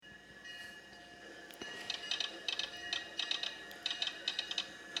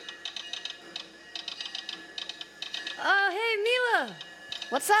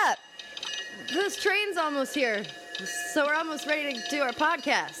What's up? This train's almost here, so we're almost ready to do our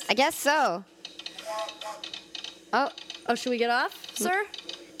podcast. I guess so. Oh, Should we get off, sir?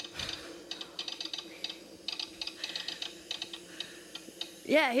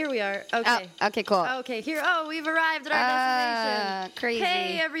 Yeah, here we are. Okay. okay, cool. Okay, here. Oh, we've arrived at our destination. Crazy.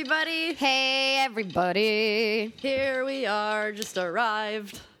 Hey, everybody. Hey, everybody. Here we are, just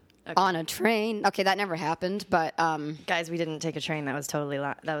arrived. Okay. On a train. Okay, that never happened, but Guys, we didn't take a train. That was totally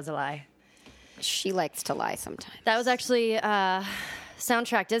that was a lie. she likes to lie sometimes. That was actually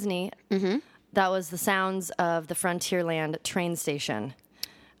Soundtrack Disney. Mm-hmm. That was the sounds of the Frontierland train station.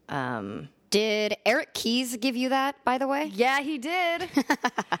 Did Eric Keys give you that, by the way? Yeah, he did.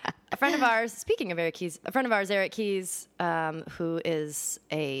 A friend of ours, speaking of Eric Keys, Eric Keys, who is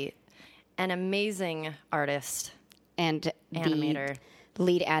an amazing artist And animator. the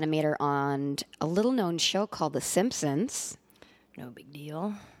lead animator on a little-known show called The Simpsons. No big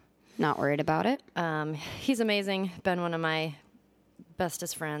deal. Not worried about it. He's amazing. Been one of my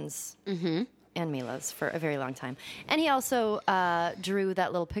bestest friends and Mila's for a very long time. And he also drew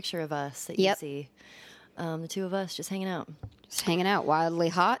that little picture of us that you Yep. see. The two of us just hanging out. Just hanging out, wildly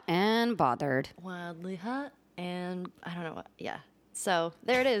hot and bothered. Wildly hot and I don't know what. Yeah. So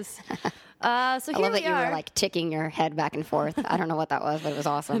there it is. So here I love that we you are. were like ticking your head back and forth. I don't know what that was, but it was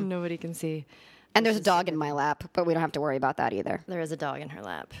awesome. Nobody can see. And there's a dog in my lap, but we don't have to worry about that either. There is a dog in her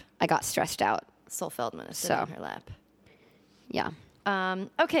lap. I got stressed out. Sol Feldman is sitting So. in her lap. Yeah.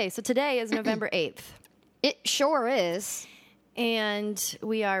 Okay, so today is November 8th, It sure is. and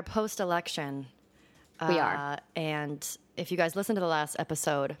we are post-election. We are. And if you guys listened to the last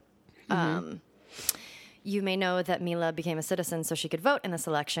episode, you may know that Mila became a citizen so she could vote in this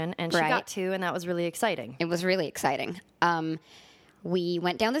election, and she Right. got to, and that was really exciting. It was really exciting. We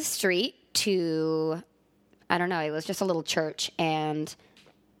went down the street to, I don't know, it was just a little church, and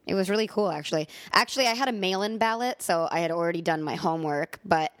it was really cool, actually. Actually, I had a mail-in ballot, so I had already done my homework,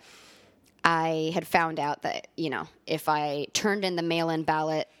 but I had found out that, if I turned in the mail-in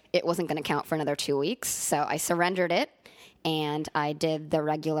ballot, it wasn't going to count for another 2 weeks. So I surrendered it, and I did the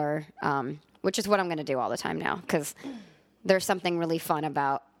regular, which is what I'm going to do all the time now, because there's something really fun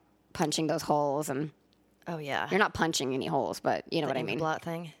about punching those holes. And Oh, yeah. you're not punching any holes, but you know what I mean. Blot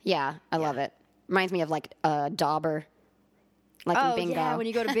thing. Yeah, I love it. Reminds me of like a dauber, like in bingo. Yeah, when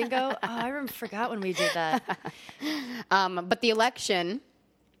you go to bingo. I forgot when we did that. But the election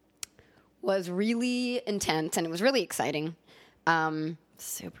was really intense, and it was really exciting.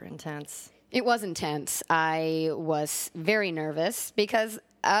 Super intense. It was intense. I was very nervous because,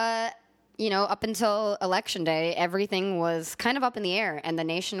 up until Election Day, everything was kind of up in the air, and the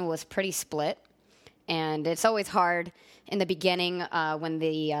nation was pretty split. And it's always hard in the beginning when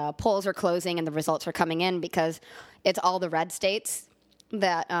the polls are closing and the results are coming in, because it's all the red states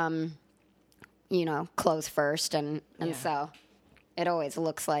that, close first. And Yeah. so it always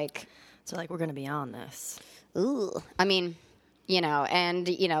looks like, So, we're going to be on this. ooh. I mean,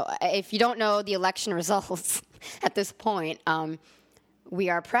 if you don't know the election results at this point, we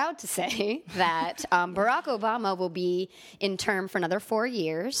are proud to say that Barack Obama will be in term for another 4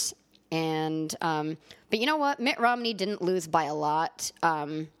 years. And but you know what? Mitt Romney didn't lose by a lot,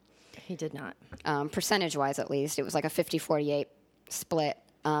 He did not. percentage-wise at least. It was like a 50-48 split.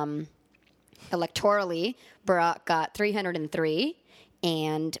 Electorally, Barack got 303,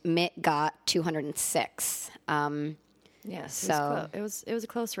 and Mitt got 206. Yes. So- it was a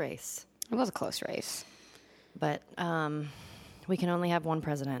close race. It was a close race But we can only have one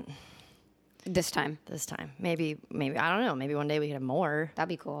president this time. this time. Maybe I don't know. Maybe one day we could have more. That'd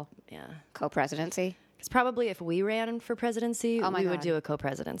be cool. Yeah. Co-presidency. Because probably if we ran for presidency, Oh my we would God. do a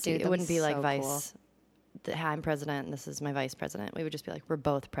co-presidency. Dude, It that'd wouldn't be be like so vice. I'm president and this is my vice president. We would just be like, we're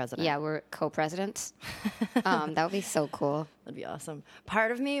both president. Yeah, we're co-presidents. That would be so cool. That'd be awesome.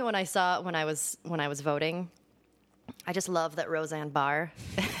 Part of me, when I was voting, I just love that Roseanne Barr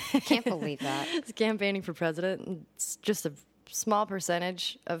Can't believe that. is campaigning for president. And it's just a small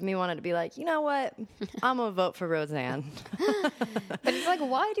percentage of me wanted to be like, you know what? I'm going to vote for Roseanne. But it's like,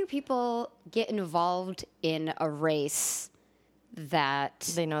 why do people get involved in a race that...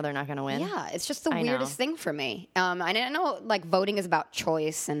 They know they're not going to win. Yeah, it's just the I weirdest know. thing for me. I know, like, voting is about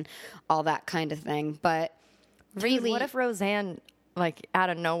choice and all that kind of thing, but really... Dude, what if Roseanne, out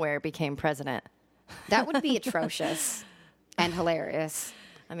of nowhere, became president? That would be atrocious and hilarious.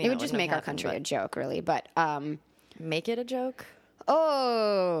 I mean, It it would just wouldn't make have our happened, country a but- joke, really. But, Make it a joke?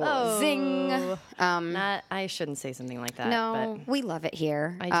 zing. I shouldn't say something like that. No, we love it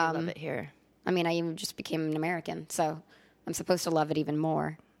here. but I do love it here. I mean, I even just became an American, so I'm supposed to love it even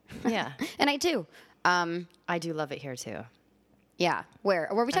more. Yeah, And I do. I do love it here too. Yeah. Where?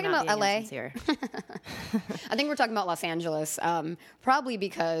 Were we talking about LA? Here. I think we're talking about Los Angeles. Probably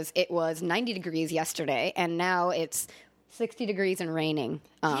because it was 90 degrees yesterday, and now it's 60 degrees and raining.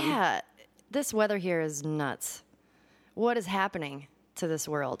 Yeah, this weather here is nuts. What is happening to this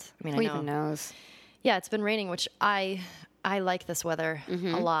world? I mean, Who I know. even knows? Yeah, it's been raining, which I like this weather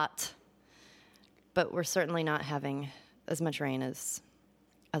a lot, but we're certainly not having as much rain as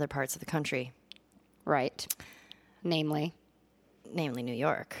other parts of the country. Right. Namely New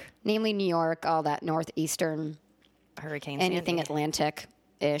York. Namely New York, all that northeastern, Hurricane anything Sandy.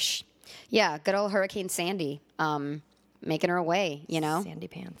 Atlantic-ish. Yeah, good old Hurricane Sandy, making her way, you know? Sandy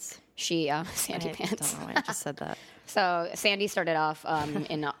pants. Sandy I pants. don't know why I just said that. So Sandy started off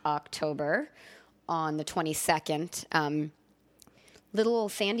in October on the 22nd. Little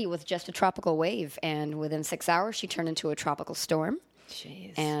old Sandy was just a tropical wave, and within 6 hours, she turned into a tropical storm.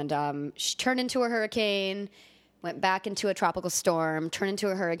 Jeez. And she turned into a hurricane, went back into a tropical storm, turned into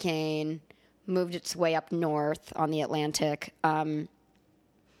a hurricane, moved its way up north on the Atlantic.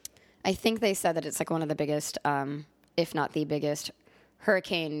 I think they said that it's like one of the biggest, if not the biggest,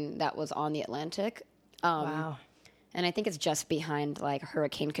 hurricane that was on the Atlantic. Wow. And I think it's just behind like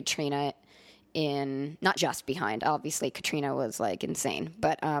Hurricane Katrina not just behind, obviously Katrina was like insane.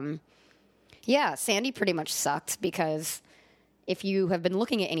 But yeah, Sandy pretty much sucked because if you have been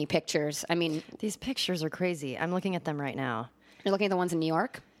looking at any pictures, I mean, These pictures are crazy. I'm looking at them right now. you're looking at the ones in New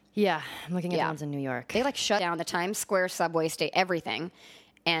York. Yeah, I'm looking at Yeah. the ones in New York. They like shut down the Times Square subway state, everything.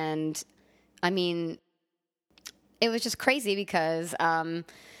 And I mean, it was just crazy because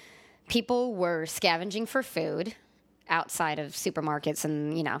people were scavenging for food outside of supermarkets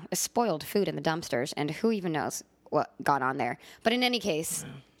and, you know, spoiled food in the dumpsters. And who even knows what got on there. But in any case,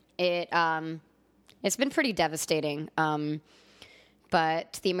 it's been pretty devastating.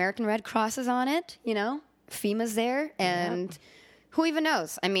 But the American Red Cross is on it, you know, FEMA's there. And who even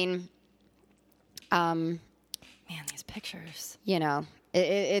knows? I mean, Man, these pictures. you know,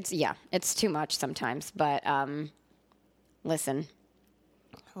 it's too much sometimes. But listen,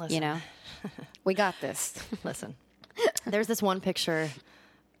 Listen. you know, we got this. Listen. There's this one picture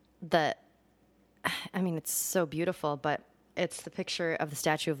that, I mean, it's so beautiful, but it's the picture of the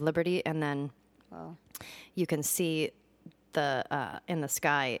Statue of Liberty, and then Wow. you can see in the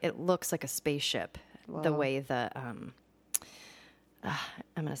sky, it looks like a spaceship. The Whoa. way I'm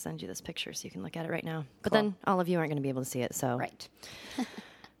going to send you this picture so you can look at it right now. But Cool. then all of you aren't going to be able to see it. So, Right.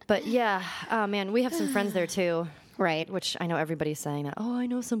 But yeah, man, we have some friends there too. Right. Which I know everybody's saying that. Oh, I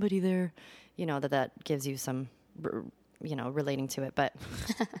know somebody there. You know that gives you some, relating to it. But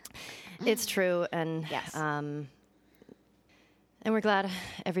it's true, and Yes. and we're glad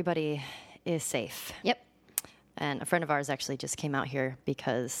everybody is safe. Yep. And a friend of ours actually just came out here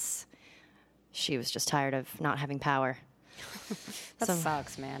because she was just tired of not having power. That So-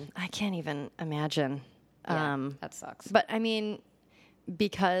 sucks, man. I can't even imagine. Yeah, that sucks. But I mean,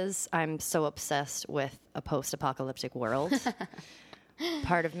 because I'm so obsessed with a post-apocalyptic world,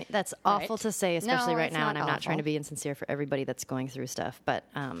 part of me, that's awful Right. to say, especially No, right it's now, not and I'm not trying to awful. be insincere for everybody that's going through stuff, but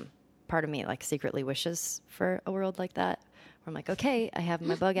part of me like secretly wishes for a world like that, where I'm like, okay, I have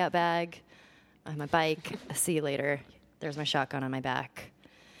my bug out bag, I have my bike, I'll see you later. There's my shotgun on my back.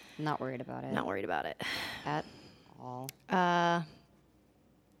 Not worried about it Not worried about it. at all.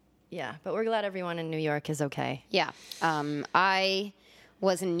 Yeah, but we're glad everyone in New York is okay. Yeah. I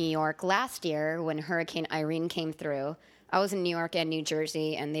was in New York last year when Hurricane Irene came through. I was in New York and New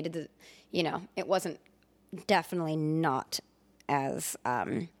Jersey, and they did it wasn't definitely not as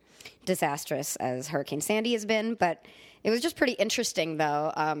disastrous as Hurricane Sandy has been, but it was just pretty interesting,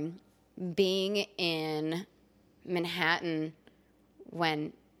 though, being in Manhattan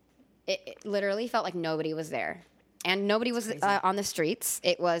when it literally felt like nobody was there. And nobody was on the streets.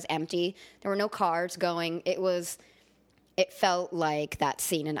 It was empty. There were no cars going. It felt like that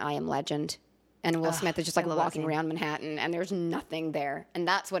scene in I Am Legend. And Will Smith is just like I love that walking scene. around Manhattan, and there's nothing there. And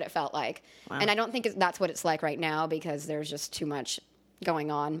that's what it felt like. And I don't think that's what it's like right now because there's just too much going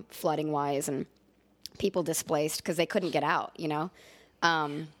on flooding wise and people displaced because they couldn't get out, you know?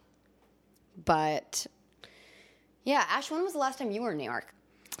 But yeah, Ash, when was the last time you were in New York?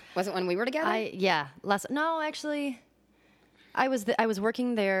 Was it when we were together? Actually, I was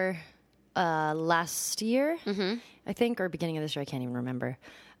working there last year, I think, or beginning of this year. I can't even remember.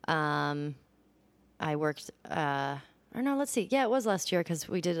 I worked, or no, let's see. Yeah, it was last year because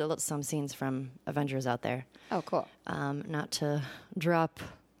we did some scenes from Avengers out there. Oh, cool. Not to drop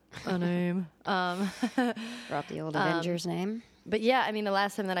a name. Drop the old Avengers name. But yeah, I mean, the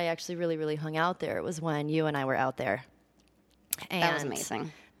last time that I actually really, really hung out there was when you and I were out there. And That was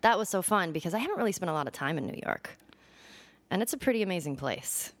amazing. That was so fun because I haven't really spent a lot of time in New York. and it's a pretty amazing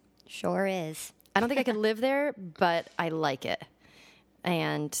place. Sure is. I don't think I could live there, but I like it.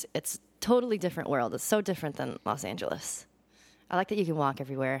 And it's totally different world. It's so different than Los Angeles. I like that you can walk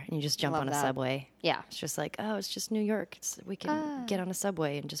everywhere and you just jump Love on a that. subway. Yeah. It's just like, oh, it's just New York. We can get on a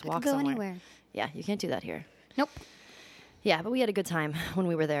subway and just walk go somewhere. anywhere. Yeah, you can't do that here. Nope. Yeah, but we had a good time when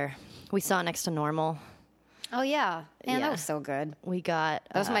we were there. We saw Next to Normal. Oh, yeah. Man, Yeah. that was so good. We got...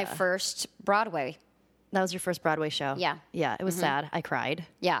 That was my first Broadway. That was your first Broadway show? Yeah. Yeah, it was sad. I cried.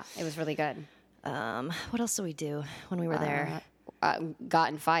 Yeah, it was really good. What else did we do when we were there? Got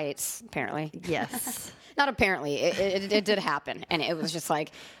in fights, apparently. Yes. Not apparently. It did happen. And it was just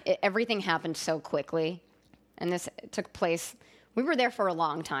like, everything happened so quickly. And this took place, we were there for a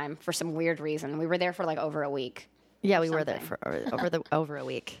long time for some weird reason. We were there for like over a week. Yeah, we were there something. for over a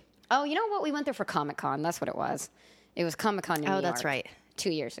week. Oh, you know what? We went there for Comic-Con. That's what it was. It was Comic-Con in New York. Oh, that's right. 2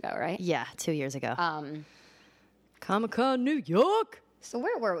 years ago, right? Yeah, 2 years ago. Comic-Con New York. So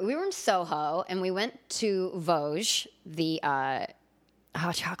where were we? We were in Soho, and we went to Vosges, the,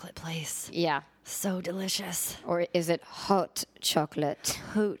 Hot chocolate place. yeah. So delicious. Or is it hot chocolate?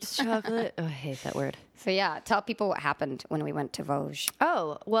 Hot chocolate. Oh, I hate that word. So yeah, tell people what happened when we went to Vosges.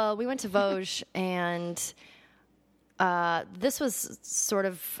 Oh, well, we went to Vosges, and this was sort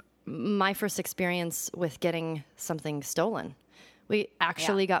of my first experience with getting something stolen. We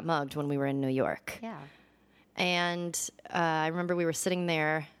actually got mugged when we were in New York. Yeah. And I remember we were sitting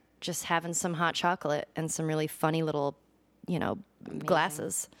there just having some hot chocolate and some really funny little,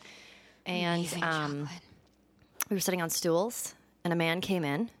 glasses. And we were sitting on stools, and a man came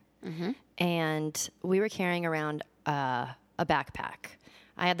in, and we were carrying around a backpack.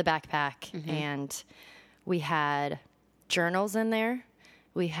 I had the backpack, and we had journals in there.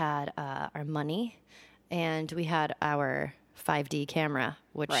 We had our money, and we had our 5D camera,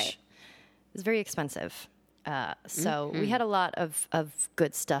 which is very expensive. So we had a lot of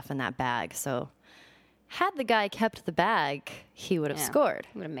good stuff in that bag. So had the guy kept the bag, he would have scored.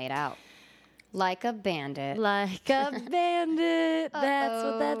 Would have made out. Like a bandit. Like a bandit. That's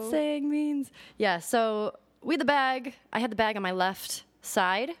what that saying means. Yeah, so we had the bag. I had the bag on my left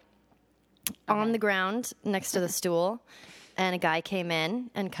side on the ground next to the stool. And a guy came in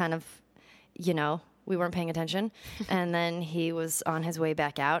and kind of, we weren't paying attention. And then he was on his way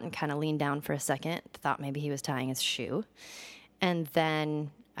back out and kind of leaned down for a second, thought maybe he was tying his shoe. And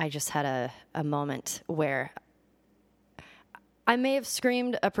then I just had a moment where I may have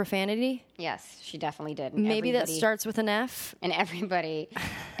screamed a profanity. Yes, she definitely did. Maybe that starts with an F. And everybody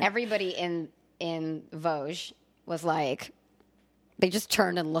in Vosges was like, they just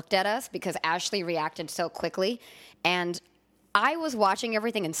turned and looked at us because Ashley reacted so quickly. And I was watching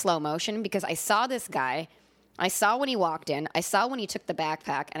everything in slow motion because I saw this guy. I saw when he walked in. I saw when he took the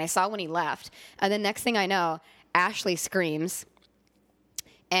backpack. And I saw when he left. And the next thing I know, Ashley screams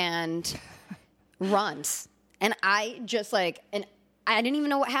and runs. And I just and I didn't even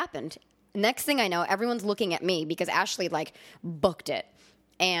know what happened. Next thing I know, everyone's looking at me because Ashley booked it.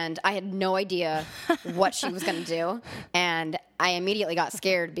 And I had no idea what she was going to do. And I immediately got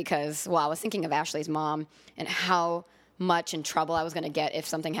scared because, I was thinking of Ashley's mom and how much in trouble I was going to get if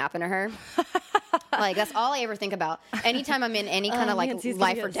something happened to her. That's all I ever think about. Anytime I'm in any kind of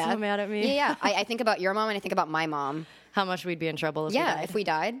life or death. So mad at me. Yeah. I think about your mom and I think about my mom. How much we'd be in trouble if we died. If we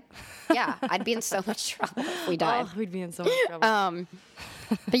died. Yeah, I'd be in so much trouble if we died. Oh, we'd be in so much trouble.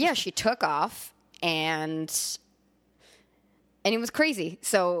 But yeah, she took off and it was crazy.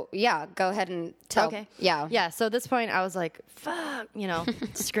 So yeah, go ahead and tell. Okay. Yeah. Yeah. So at this point, I was like, "Fuck,"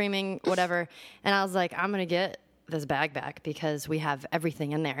 screaming, whatever. And I was like, "I'm gonna get this bag back because we have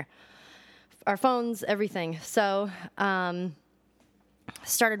everything in there, our phones, everything." So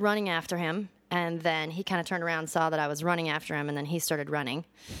started running after him. And then he kind of turned around, saw that I was running after him, and then he started running.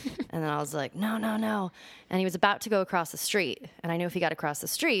 And then I was like, no, no, no. And he was about to go across the street. And I knew if he got across the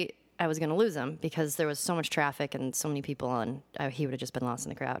street, I was going to lose him because there was so much traffic and so many people, and he would have just been lost in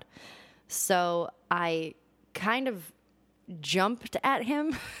the crowd. So I kind of jumped at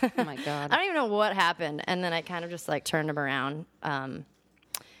him. Oh, my God. I don't even know what happened. And then I kind of just turned him around,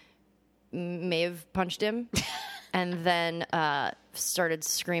 may have punched him. And then started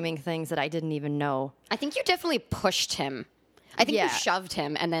screaming things that I didn't even know. I think you definitely pushed him. I think you shoved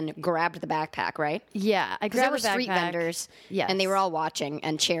him and then grabbed the backpack, right? Yeah, I Because there grabbed were the street backpack. vendors, Yes. and they were all watching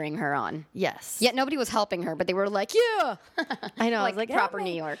and cheering her on. Yes. Yet nobody was helping her, but they were like, yeah. I know. I was like, proper "Help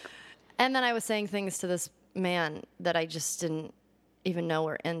me." New York. And then I was saying things to this man that I just didn't even know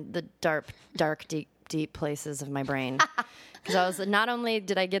were in the dark, deep places of my brain. Because I was, not only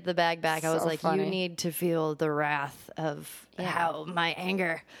did I get the bag back, I was So like, funny. you need to feel the wrath of how my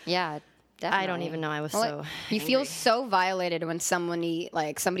anger. Yeah. Definitely. I don't even know. I was Well, so you feel angry. so violated when somebody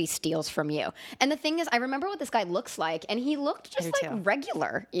steals from you. And the thing is, I remember what this guy looks like, and he looked just do like too.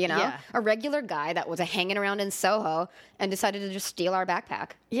 regular, you know, Yeah. a regular guy that was hanging around in Soho and decided to just steal our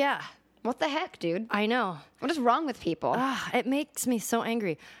backpack. Yeah, What the heck, dude? I know. What is wrong with people? It makes me so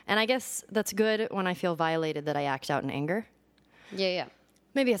angry. And I guess that's good when I feel violated that I act out in anger. Yeah.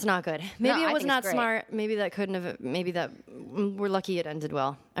 Maybe it's not good. Maybe I it was think it's not great. smart. Maybe that couldn't have. Maybe that we're lucky it ended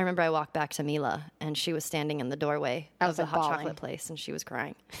well. I remember I walked back to Mila and she was standing in the doorway I of was, the like, hot bawling. chocolate place and she was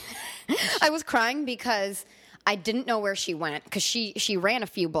crying. I was crying because I didn't know where she went because she ran a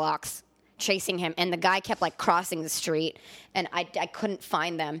few blocks chasing him, and the guy kept like crossing the street, and I couldn't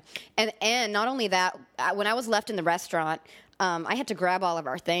find them. And not only that, when I was left in the restaurant, I had to grab all of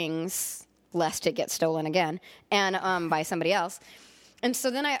our things lest it get stolen again and by somebody else. And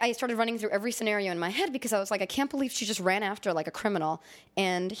so then I started running through every scenario in my head because I was like, I can't believe she just ran after like a criminal.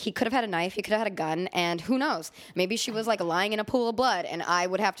 And he could have had a knife, he could have had a gun, and who knows? Maybe she was like lying in a pool of blood, and I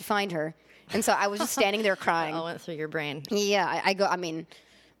would have to find her. And so I was just standing there crying. All went through your brain. Yeah, I mean,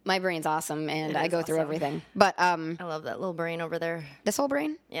 my brain's awesome, and It I is go through awesome. everything. But I love that little brain over there. this whole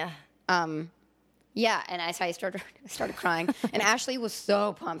brain, Yeah. yeah. And I started crying, and Ashley was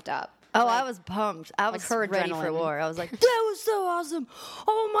so pumped up. Oh, I was pumped. I was her ready for adrenaline. war. I was like, that was so awesome.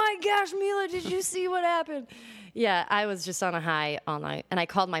 Oh my gosh, Mila, did you see what happened? Yeah, I was just on a high all night. And I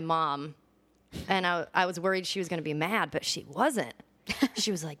called my mom, and I was worried she was going to be mad, but she wasn't.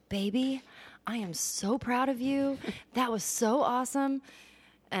 She was like, baby, I am so proud of you. That was so awesome.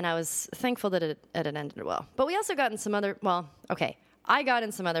 And I was thankful that it had ended well. But we also got in some other, I got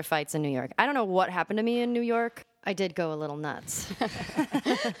in some other fights in New York. I don't know what happened to me in New York. I did go a little nuts.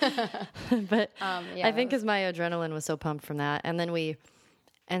 But I think because my adrenaline was so pumped from that. And then we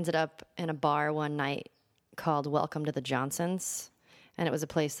ended up in a bar one night called Welcome to the Johnsons. And it was a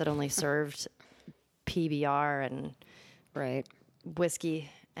place that only served PBR and Right. whiskey.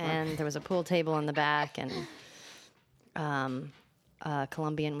 And there was a pool table in the back and a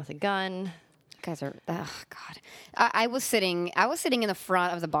Colombian with a gun. You guys are, oh God. I was sitting in the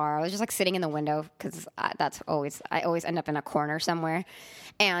front of the bar. I was just like sitting in the window because I always end up in a corner somewhere.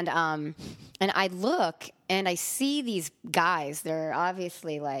 And I look and I see these guys. They're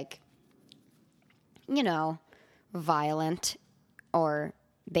obviously like, you know, violent, or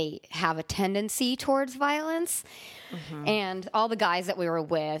they have a tendency towards violence. Mm-hmm. And all the guys that we were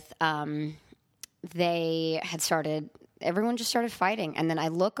with, everyone just started fighting. And then I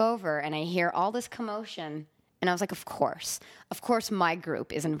look over and I hear all this commotion. And I was like, of course my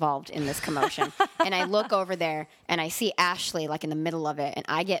group is involved in this commotion. And I look over there and I see Ashley like in the middle of it. And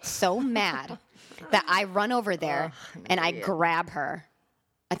I get so mad that I run over there and I grab her.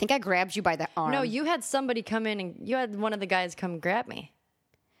 I think I grabbed you by the arm. No, you had somebody come in and you had one of the guys come grab me.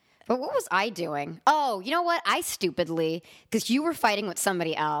 But what was I doing? Oh, you know what? I stupidly, because you were fighting with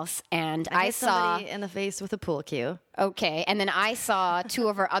somebody else, and I hit saw, somebody in the face with a pool cue. okay, and then I saw two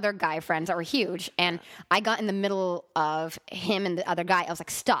of our other guy friends that were huge, and I got in the middle of him and the other guy. I was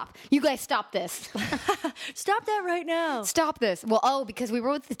like, stop. You guys stop this. Stop that right now. Stop this. Well, because we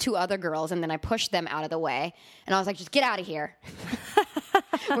were with the two other girls, and then I pushed them out of the way, and I was like, just get out of here.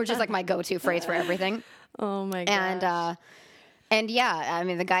 Which is like my go-to phrase for everything. Oh my god. And yeah, I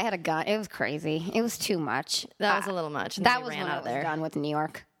mean, the guy had a gun. It was crazy. It was too much. That was a little much. And That then we was ran when I out was there. done with New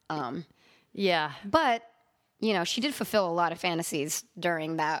York. Yeah. But you know, she did fulfill a lot of fantasies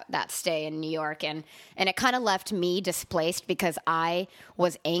during that stay in New York, and it kind of left me displaced because I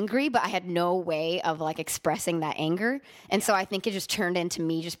was angry, but I had no way of like expressing that anger, and so I think it just turned into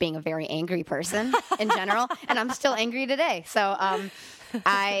me just being a very angry person in general, and I'm still angry today. So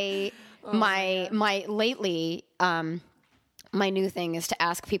my new thing is to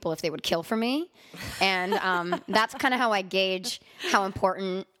ask people if they would kill for me. And that's kind of how I gauge how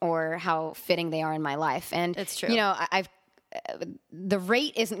important or how fitting they are in my life. And It's true. You know, the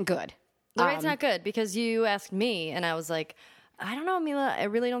rate isn't good. The rate's not good because you asked me and I was like, I don't know, Mila, I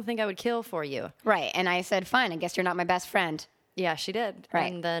really don't think I would kill for you. Right. And I said, fine, I guess you're not my best friend. Yeah, she did.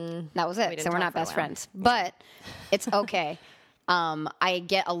 Right. And then That was we it. didn't So we're talk not for a best while. friends. But it's okay. I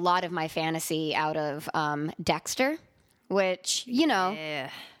get a lot of my fantasy out of Dexter, which, you know, Yeah.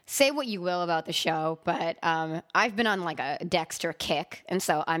 say what you will about the show, but I've been on like a Dexter kick. And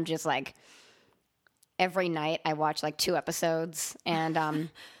so I'm just like, every night I watch like 2 episodes. And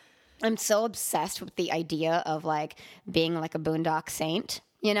I'm so obsessed with the idea of like being like a Boondock Saint,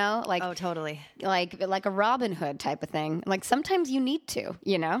 you know? Like, Oh, totally. like a Robin Hood type of thing. Like sometimes you need to,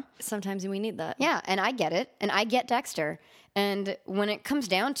 you know? Sometimes we need that. Yeah, and I get it, and I get Dexter. And when it comes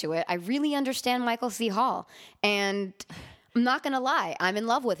down to it, I really understand Michael C. Hall. And I'm not going to lie, I'm in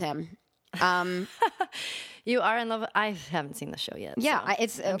love with him. You are in love. I haven't seen the show yet. Yeah, so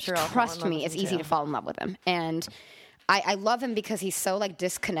it's I'm sure I'll fall in trust love me, with it's him, easy too. to fall in love with him, and I love him because he's so like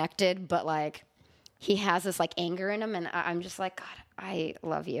disconnected, but like he has this like anger in him, and I'm just like, God, I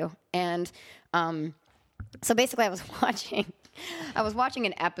love you. And so basically, I was watching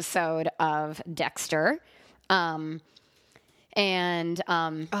an episode of Dexter, and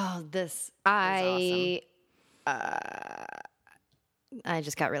Oh, this is I. awesome. I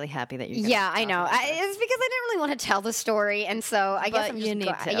just got really happy that you. Yeah, I know. It's because I didn't really want to tell the story, and so I guess But I'm you just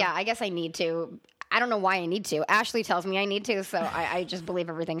need to. Yeah, I guess I need to. I don't know why I need to. Ashley tells me I need to, so I just believe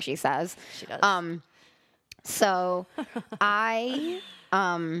everything she says. She does. So I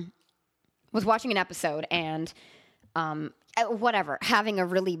was watching an episode and whatever, having a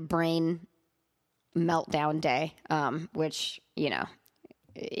really brain meltdown day, which, you know,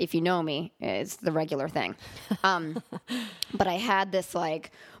 if you know me, it's the regular thing. But I had this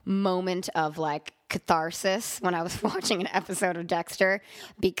like moment of like catharsis when I was watching an episode of Dexter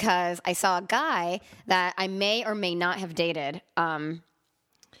because I saw a guy that I may or may not have dated.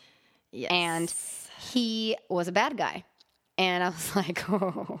 Yes. And he was a bad guy. And I was like,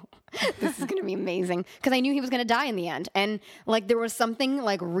 oh, this is going to be amazing. Because I knew he was going to die in the end. And, like, there was something,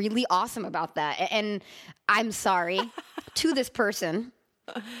 like, really awesome about that. And I'm sorry to this person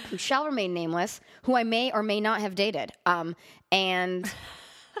who shall remain nameless, who I may or may not have dated. And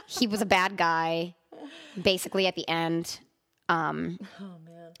he was a bad guy, basically at the end. Oh man.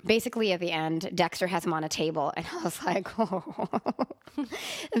 Basically, at the end, Dexter has him on a table, and I was like, oh.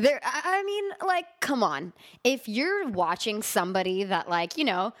 I mean, like, come on. If you're watching somebody that, like, you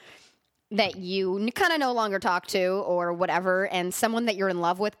know, that you kind of no longer talk to or whatever, and someone that you're in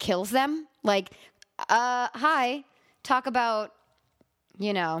love with kills them, like, hi, talk about,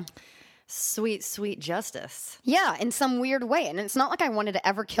 you know. Sweet, sweet justice. Yeah, in some weird way. And it's not like I wanted to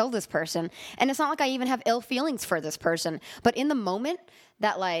ever kill this person. And it's not like I even have ill feelings for this person. But in the moment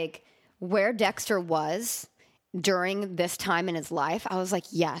that, like, where Dexter was during this time in his life, I was like,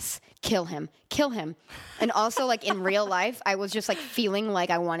 yes, kill him, kill him. And also, like, in real life, I was just, like, feeling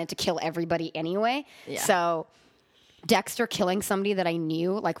like I wanted to kill everybody anyway. Yeah. So Dexter killing somebody that I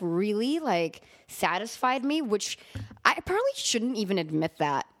knew, like, really, like, satisfied me, which I probably shouldn't even admit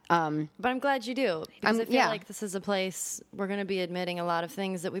that. But I'm glad you do. Because I feel yeah. like this is a place we're going to be admitting a lot of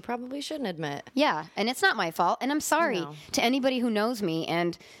things that we probably shouldn't admit. Yeah, and it's not my fault. And I'm sorry No. to anybody who knows me,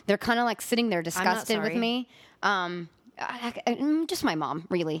 and they're kind of like sitting there disgusted with sorry. me. Just my mom,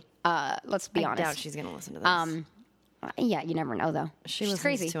 really. Let's be I honest. doubt she's going to listen to this. Yeah, you never know though. She She's listens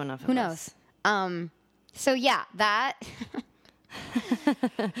crazy. to enough of Who us. knows? So yeah, that.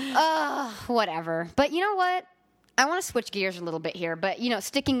 Whatever. But you know what? I want to switch gears a little bit here. But you know,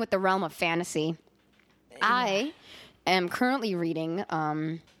 sticking with the realm of fantasy, I am currently reading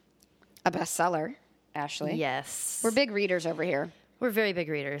a bestseller. Ashley, Yes. we're big readers over here. We're very big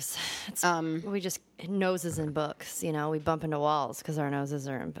readers. It's, we just, noses in books, you know, we bump into walls because our noses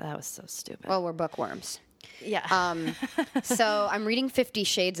are, that was so stupid. Well, we're bookworms. Yeah. So I'm reading 50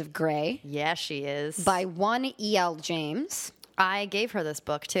 Shades of Grey Yeah, she is. by one E.L. James. I gave her this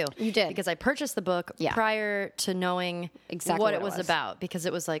book too. You did. Because I purchased the book Yeah. prior to knowing Exactly what what it it was was. about. Because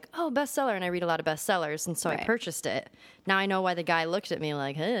it was like, oh, bestseller, and I read a lot of bestsellers, and so I Right. purchased it. Now I know why the guy looked at me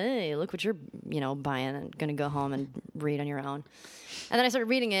like, hey, look what you're, you know, buying and going to go home and read on your own. And then I started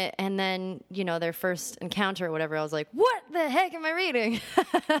reading it, and then, you know, their first encounter or whatever, I was like, what the heck am I reading?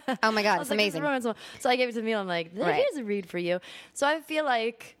 Oh my God, I was it's like, "This is a amazing. romance novel." So I gave it to Emil. I'm like, Right. here's a read for you. So I feel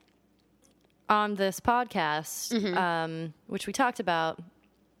like on this podcast, Mm-hmm. which we talked about,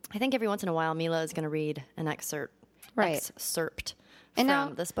 I think every once in a while Mila is going to read an excerpt Right. from And now-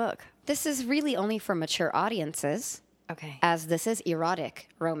 this book. This is really only for mature audiences, Okay. as this is erotic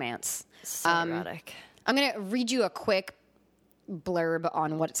romance. So erotic. I'm going to read you a quick blurb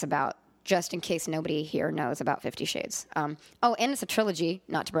on what it's about, just in case nobody here knows about 50 Shades. And it's a trilogy,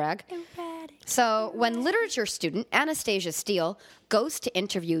 not to brag. So, when literature student Anastasia Steele goes to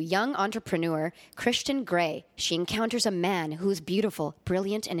interview young entrepreneur Christian Grey, she encounters a man who is beautiful,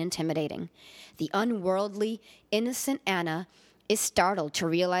 brilliant, and intimidating. The unworldly, innocent Anna is startled to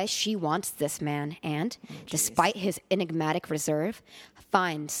realize she wants this man and, despite his enigmatic reserve,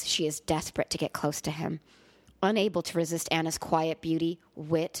 finds she is desperate to get close to him. Unable to resist Anna's quiet beauty,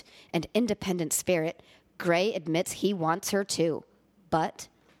 wit, and independent spirit, Grey admits he wants her too, but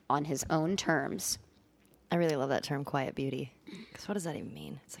on his own terms. I really love that term, quiet beauty. Because what does that even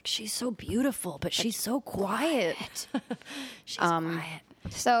mean? It's like, she's so beautiful, but she's so quiet. She's quiet.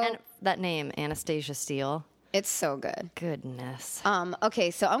 So And that name, Anastasia Steele. it's so good. Goodness.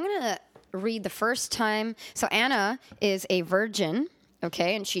 Okay, so I'm gonna read the first time. So Anna is a virgin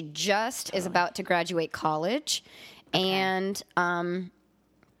Okay, and she just is about to graduate college. And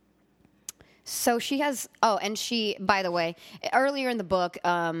so she has, and she, by the way, earlier in the book,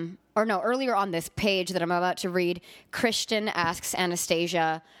 earlier on this page that I'm about to read, Christian asks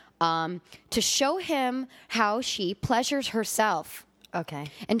Anastasia to show him how she pleasures herself. Okay.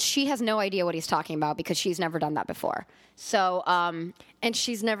 And she has no idea what he's talking about because she's never done that before. So, and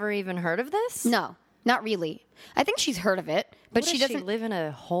she's never even heard of this? no, not really. I think she's heard of it, but What, she does doesn't. live in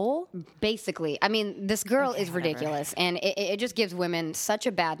a hole? Basically, I mean, this girl is whatever. ridiculous, and it just gives women such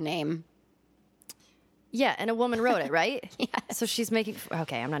a bad name. Yeah, and a woman wrote it, right? Yes. So she's making...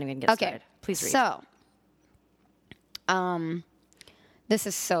 Okay, I'm not even going to get started. Please read. So, this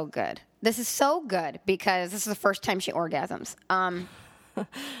is so good. This is so good because this is the first time she orgasms. I love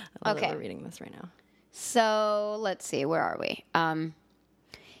that okay. we're reading this right now. So let's see, where are we?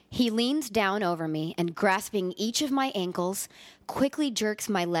 He leans down over me and, grasping each of my ankles, quickly jerks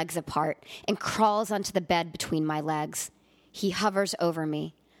my legs apart and crawls onto the bed between my legs. He hovers over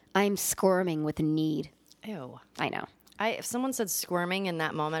me. I'm squirming with need. Ew. I know. If someone said squirming in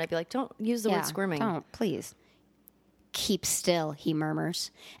that moment, I'd be like, don't use the word squirming. Don't, please. Keep still, he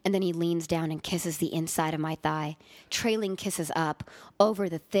murmurs, and then he leans down and kisses the inside of my thigh, trailing kisses up over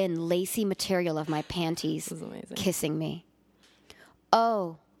the thin, lacy material of my panties, This is amazing. kissing me.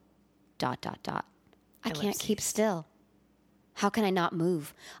 Oh, ... I can't keep still. How can I not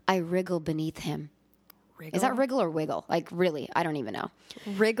move? I wriggle beneath him. Wriggle? Is that wriggle or wiggle? Like, really, I don't even know.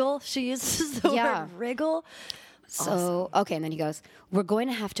 Wriggle? She uses the Yeah. word wriggle? So, okay, and then he goes, we're going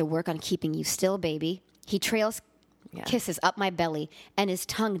to have to work on keeping you still, baby. He trails kisses up my belly, and his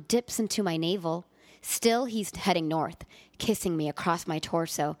tongue dips into my navel. Still, he's heading north, kissing me across my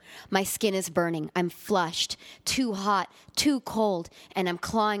torso. My skin is burning. I'm flushed, too hot, too cold, and I'm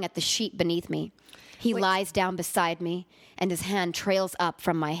clawing at the sheet beneath me. He lies down beside me, and his hand trails up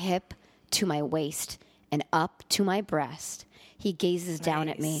from my hip to my waist and up to my breast. He gazes down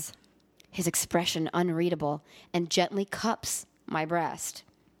at me, Nice. his expression unreadable, and gently cups my breast.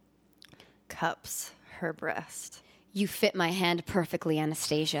 Cups her breast. You fit my hand perfectly,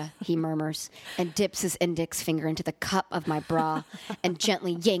 Anastasia, he murmurs, and dips his index finger into the cup of my bra and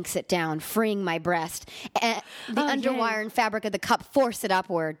gently yanks it down, freeing my breast. And the underwire and fabric of the cup force it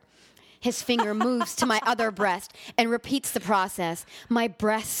upward. His finger moves to my other breast and repeats the process. My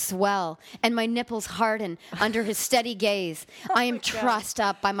breasts swell and my nipples harden under his steady gaze. I am trussed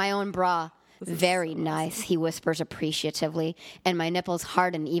up by my own bra. Very nice, he whispers appreciatively, and my nipples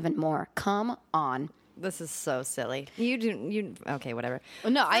harden even more. Come on. This is so silly. Okay, whatever.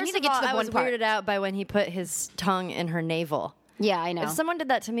 No, I First need to of get to all, the I one was part. weirded out by when he put his tongue in her navel. Yeah, I know. If someone did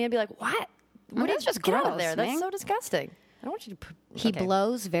that to me, I'd be like, what? That's just Get out gross, of there. That's man. so disgusting. I don't want you to... He okay.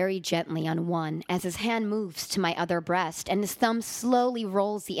 blows very gently on one as his hand moves to my other breast, and his thumb slowly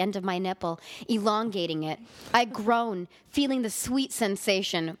rolls the end of my nipple, elongating it. I groan, feeling the sweet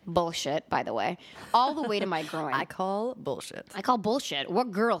sensation, bullshit, by the way, all the way to my groin. I call bullshit. I call bullshit.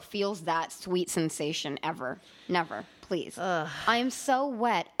 What girl feels that sweet sensation ever? Never. Please. I am so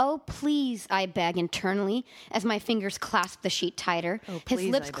wet. Oh, please, I beg internally as my fingers clasp the sheet tighter. His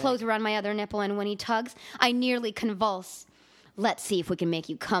please, lips I beg. close around my other nipple, and when he tugs, I nearly convulse. Let's see if we can make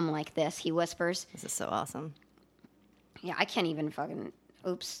you come like this, he whispers. This is so awesome. Yeah, I can't even fucking...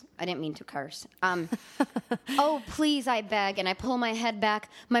 Oops, I didn't mean to curse. Oh, please, I beg, and I pull my head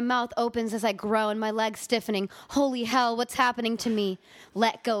back. My mouth opens as I groan, my legs stiffening. Holy hell, what's happening to me?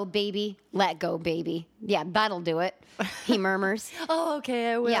 Let go, baby. Let go, baby. Yeah, that'll do it, he murmurs. Oh,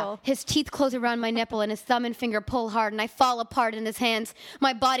 okay, I will. Yeah, his teeth close around my nipple and his thumb and finger pull hard, and I fall apart in his hands,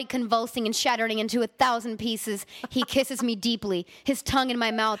 my body convulsing and shattering into 1,000 pieces. He kisses me deeply, his tongue in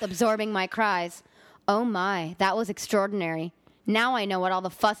my mouth absorbing my cries. Oh my, that was extraordinary. Now I know what all the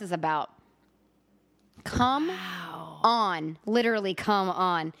fuss is about. Come on. Literally, come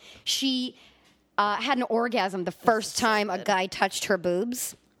on. She had an orgasm the first time a guy touched her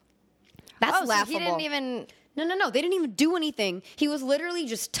boobs. That's laughable. So he didn't even... No. They didn't even do anything. He was literally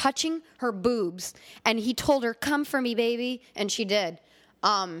just touching her boobs, and he told her, come for me, baby, and she did.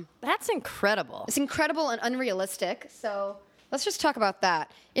 That's incredible. It's incredible and unrealistic, so let's just talk about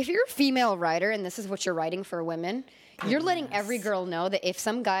that. If you're a female writer and this is what you're writing for women, you're letting every girl know that if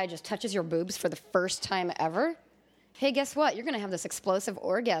some guy just touches your boobs for the first time ever, hey, guess what? You're going to have this explosive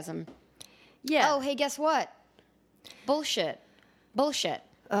orgasm. Yeah. Oh, hey, guess what? Bullshit.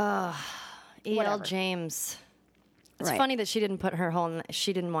 E.L. whatever. James. It's Right. funny that she didn't put her whole...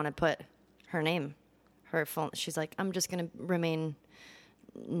 She didn't want to put her name, her full... She's like, I'm just going to remain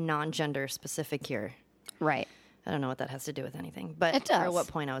non-gender specific here. Right. I don't know what that has to do with anything, but It does. or what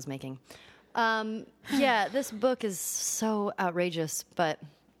point I was making. Yeah, this book is so outrageous, but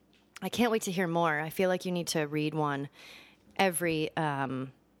I can't wait to hear more. I feel like you need to read one every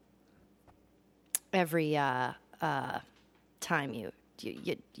time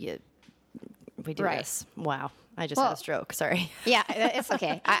we do Right. this. Wow, I just had a stroke. Sorry. Yeah, it's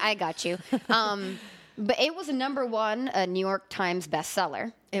okay. I got you. But it was a number one New York Times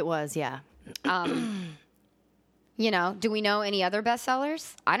bestseller. It was, yeah. Do we know any other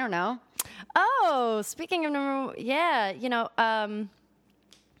bestsellers? I don't know. Oh, speaking of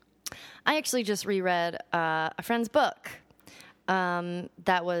I actually just reread a friend's book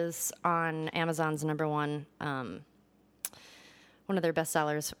that was on Amazon's number one of their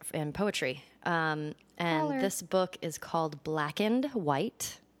bestsellers in poetry. And this book is called Blackened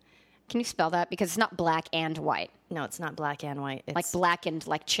White. Can you spell that? Because it's not black and white. No, it's not black and white. It's Like blackened,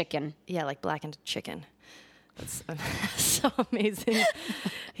 like chicken. Yeah, like blackened chicken. That's so amazing.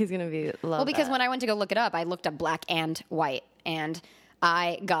 He's going to be love Well, because that. when I went to go look it up, I looked up black and white, and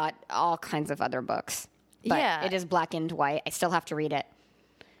I got all kinds of other books. But Yeah. it is black and white. I still have to read it.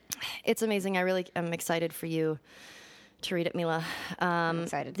 It's amazing. I really am excited for you to read it, Mila. I'm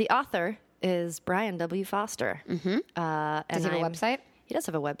excited. The author is Brian W. Foster. Mm-hmm. Does he have a website? He does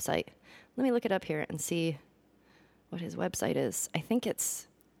have a website. Let me look it up here and see what his website is. I think it's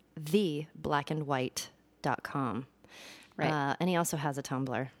theblackandwhite.com. Right. And he also has a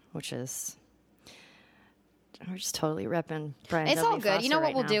Tumblr, which is... We're just totally repping Brian It's W. all good. Foster You know what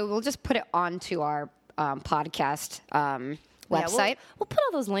right we'll now. do? We'll just put it onto our podcast Yeah, website. we'll put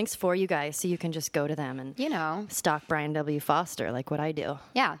all those links for you guys so you can just go to them and stalk Brian W. Foster like what I do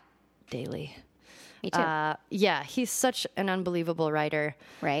Yeah, daily. me too. Yeah, he's such an unbelievable writer.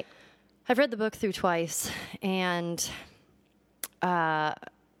 Right. I've read the book through twice, and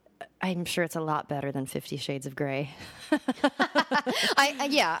I'm sure it's a lot better than 50 Shades of Grey.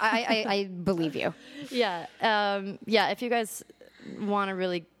 I believe you. Yeah. If you guys want a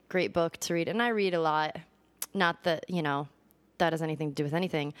really great book to read, and I read a lot, not that, that has anything to do with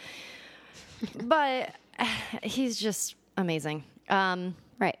anything, but he's just amazing.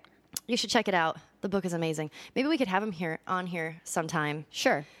 Right. You should check it out. The book is amazing. Maybe we could have him on here sometime.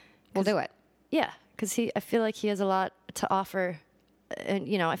 Sure. We'll do it. Yeah, because I feel like he has a lot to offer, and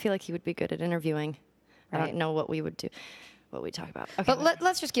I feel like he would be good at interviewing. I Right. don't know what we would do, what we talk about. Okay, But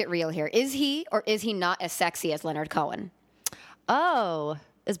let's just get real here. Is he or is he not as sexy as Leonard Cohen? oh,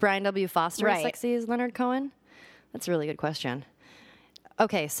 is Brian W. Foster as Right. sexy as Leonard Cohen? That's a really good question.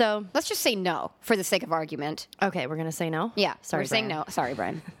 Okay, so Let's just say no for the sake of argument. we're gonna say no. Yeah. sorry, We're saying Brian. no. Sorry,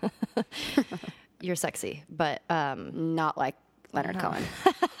 Brian. You're sexy, but Not like Leonard Cohen.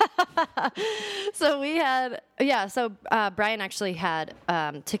 so we had So Brian actually had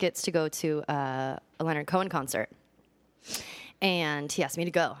tickets to go to a Leonard Cohen concert, and he asked me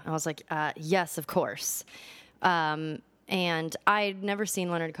to go. I was like, yes, of course. And I'd never seen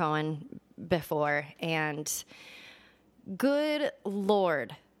Leonard Cohen before, and good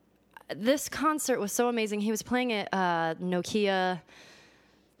Lord, this concert was so amazing. He was playing at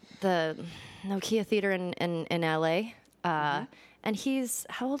the Nokia Theater in LA. And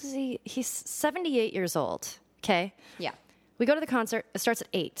how old is he? He's 78 years old. Okay. Yeah. We go to the concert. It starts at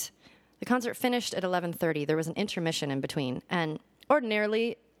 8. The concert finished at 11:30. There was an intermission in between. And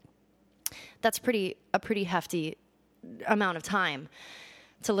ordinarily, that's a pretty hefty amount of time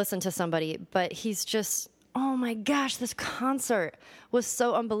to listen to somebody. But he's just, oh my gosh, this concert was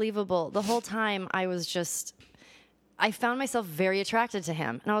so unbelievable. The whole time I found myself very attracted to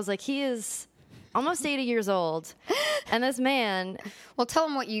him. And I was like, he is almost 80 years old. And this man Well, tell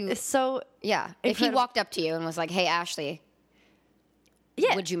him what you. is so, Yeah. If he incredible. walked up to you and was like, "Hey, Ashley,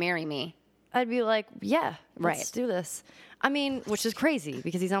 yeah, would you marry me?" I'd be like, yeah, let's Right. do this. I mean, which is crazy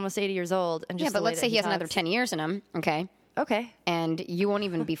because he's almost 80 years old. And just Yeah, but the way let's that say he has another talks. 10 years in him. Okay. Okay. And you won't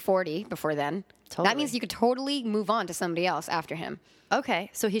even be 40 before then. Totally. That means you could totally move on to somebody else after him. Okay.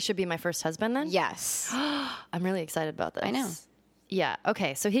 So he should be my first husband then? Yes. I'm really excited about this. I know. Yeah.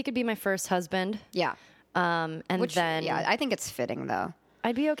 Okay. So he could be my first husband. Yeah. And then yeah, I think it's fitting though.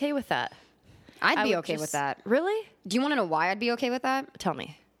 I'd be okay with that. I'd I be would okay with just- that. Really? Do you want to know why I'd be okay with that? Tell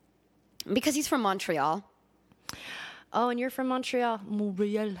me. Because he's from Montreal. Oh, and you're from Montreal.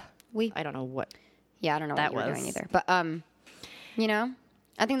 Montreal. We. I don't know what. Yeah, I don't know That what you're was- doing either. But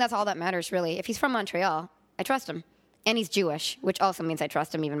I think that's all that matters really. If he's from Montreal, I trust him. And he's Jewish, which also means I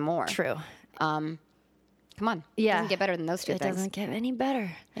trust him even more. True. Come on. It Yeah. doesn't get better than those two It things. doesn't get any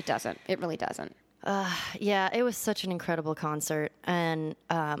better. It doesn't. It really doesn't. Yeah, it was such an incredible concert, and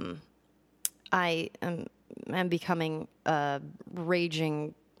I am becoming a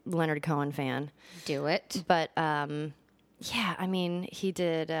raging Leonard Cohen fan. Do it. But Yeah, I mean, he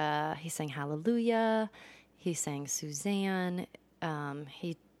did. He sang Hallelujah. He sang Suzanne.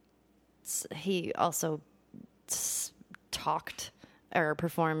 He also talked or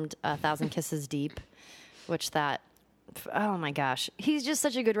performed A Thousand Kisses Deep, oh my gosh, he's just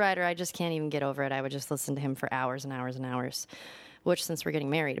such a good writer. I just can't even get over it. I would just listen to him for hours and hours and hours, which, since we're getting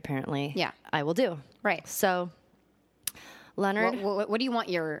married, apparently, I will do. Right. So, Leonard, what do you want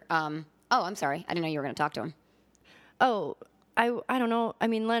your? Oh, I'm sorry. I didn't know you were going to talk to him. Oh, I don't know. I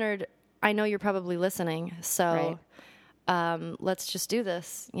mean, Leonard, I know you're probably listening, so let's just do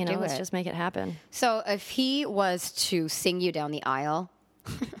this. Let's just make it happen. So if he was to sing you down the aisle,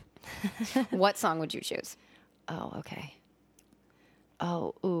 what song would you choose? Oh, okay.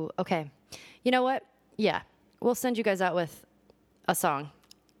 Oh, ooh, okay. You know what? Yeah, we'll send you guys out with a song.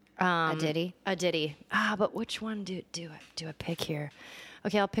 A ditty? A ditty. But which one do I pick here?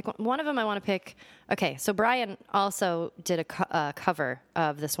 Okay, I'll pick one. One of them I want to pick. Okay, so Brian also did a cover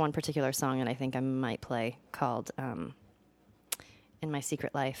of this one particular song that I think I might play called In My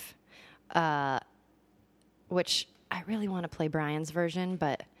Secret Life, which I really want to play Brian's version,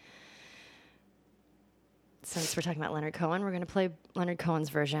 but since we're talking about Leonard Cohen, we're going to play Leonard Cohen's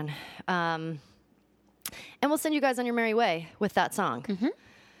version. And we'll send you guys on your merry way with that song. Mm-hmm.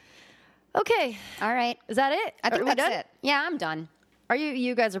 Okay. All right. Is that it? I think that's it. Yeah, I'm done. Are you?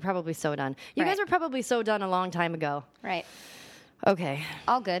 You guys are probably so done. You guys were probably so done a long time ago. Right. Okay.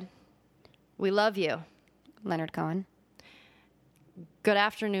 All good. We love you. Leonard Cohen. Good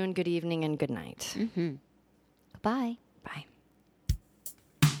afternoon, good evening, and good night. Mm-hmm. Bye. Bye.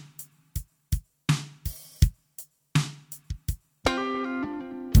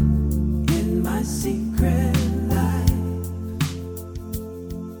 In my secret life,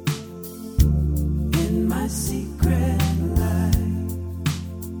 in my secret life,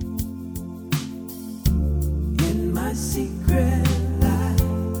 in my secret life,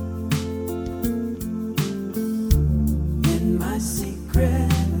 in my secret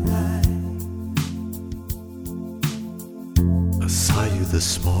life. I saw you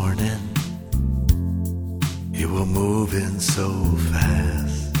this morning. You were moving so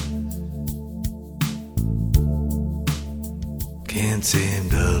fast. Can't seem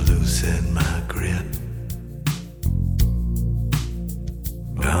to loosen my grip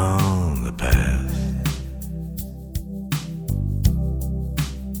on the past.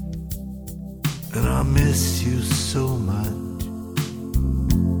 And I miss you so much.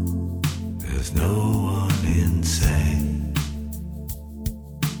 There's no one inside.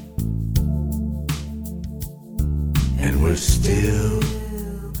 And we're still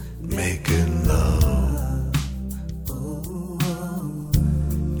making love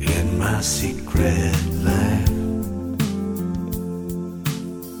in my secret life,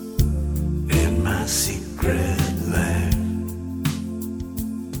 in my secret life.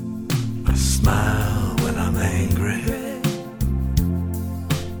 I smile when I'm angry,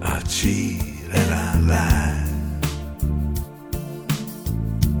 I cheat and I lie,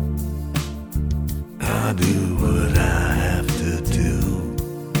 I do what I have to do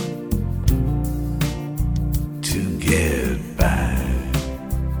to get by.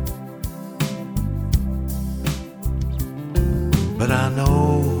 But I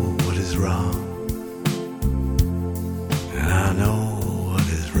know what is wrong, and I know what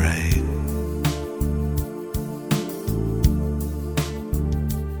is right,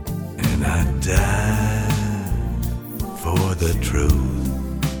 and I die for the truth.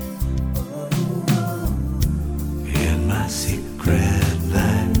 In my secret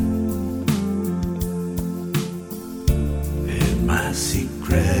life, in my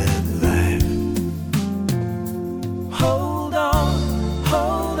secret life. Hold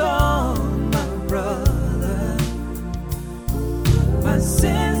on, my brother, my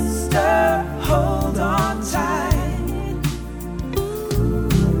sister, hold on tight.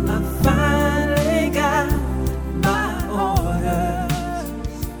 I finally got my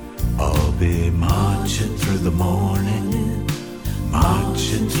orders. I'll be marching through the morning,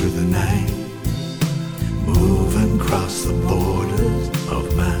 marching through the night, moving across the borders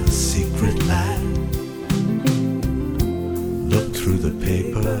of my secret life. Look through the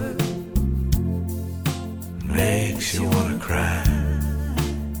paper, makes you wanna cry.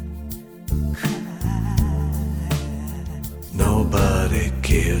 Nobody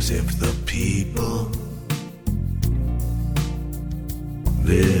cares if the people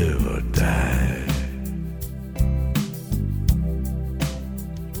live or die.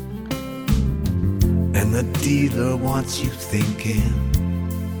 And the dealer wants you thinking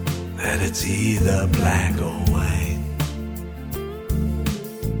that it's either black or white.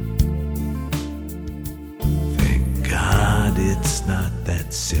 Thank God it's not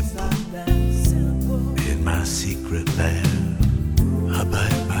that simple. In my secret lab, I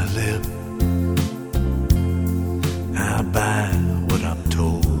bite my lip. I buy what I'm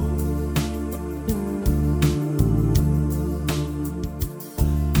told.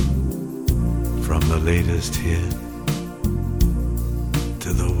 From the latest hit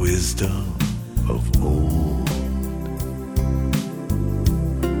to the wisdom of old.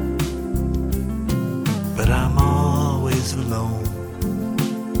 But I'm always alone,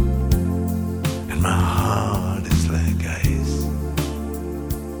 and my heart is like ice.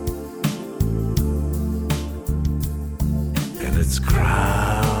 And it's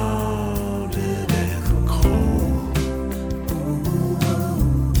crowded and cold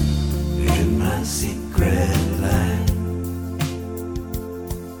in my secret life.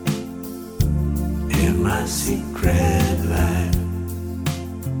 In my secret life.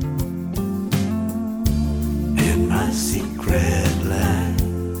 In my secret life.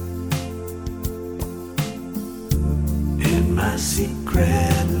 In my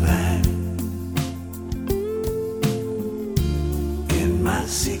secret life. In my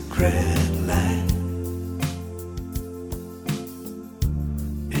secret life.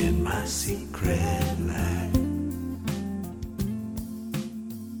 In my secret life.